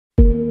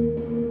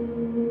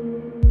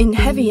In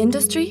heavy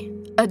industry,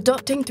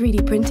 adopting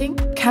 3D printing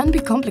can be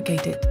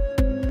complicated.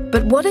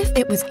 But what if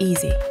it was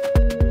easy?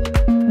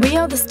 We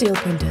are the Steel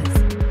Printers.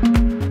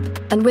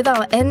 And with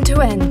our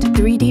end-to-end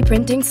 3D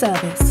printing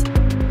service,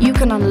 you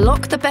can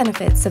unlock the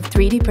benefits of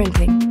 3D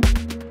printing,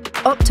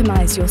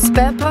 optimize your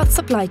spare parts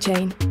supply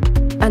chain,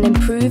 and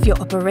improve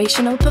your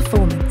operational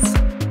performance.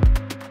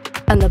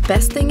 And the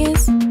best thing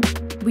is,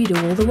 we do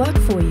all the work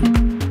for you.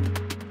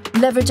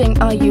 Leveraging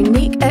our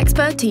unique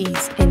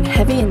expertise in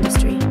heavy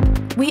industry,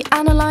 we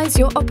analyze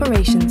your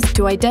operations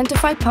to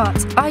identify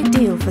parts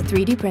ideal for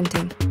 3D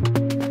printing.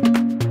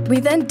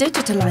 We then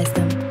digitalize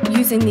them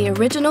using the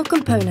original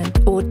component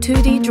or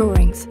 2D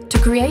drawings to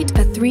create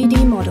a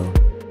 3D model.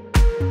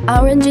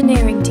 Our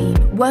engineering team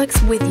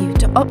works with you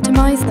to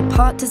optimize the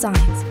part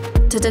designs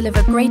to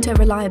deliver greater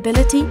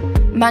reliability,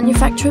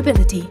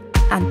 manufacturability,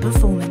 and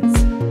performance.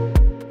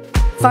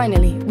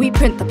 Finally, we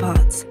print the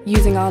parts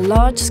using our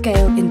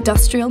large-scale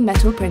industrial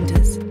metal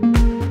printers.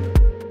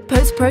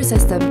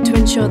 Post-process them to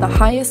ensure the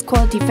highest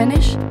quality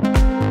finish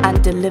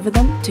and deliver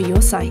them to your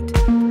site.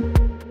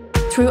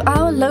 Through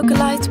our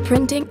localized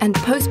printing and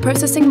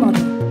post-processing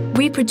model,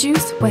 we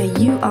produce where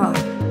you are,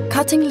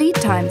 cutting lead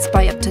times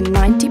by up to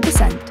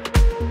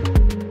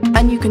 90%.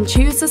 And you can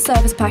choose the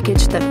service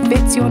package that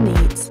fits your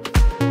needs.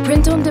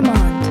 Print on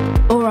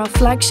demand, or our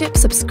flagship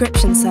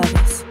subscription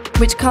service,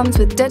 which comes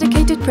with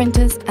dedicated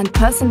printers and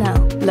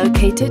personnel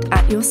located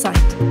at your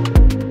site.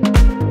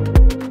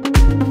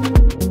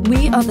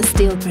 We are the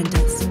Steel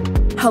Printers,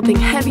 helping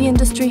heavy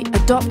industry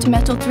adopt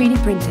metal 3D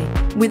printing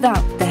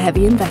without the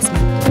heavy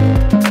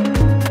investment.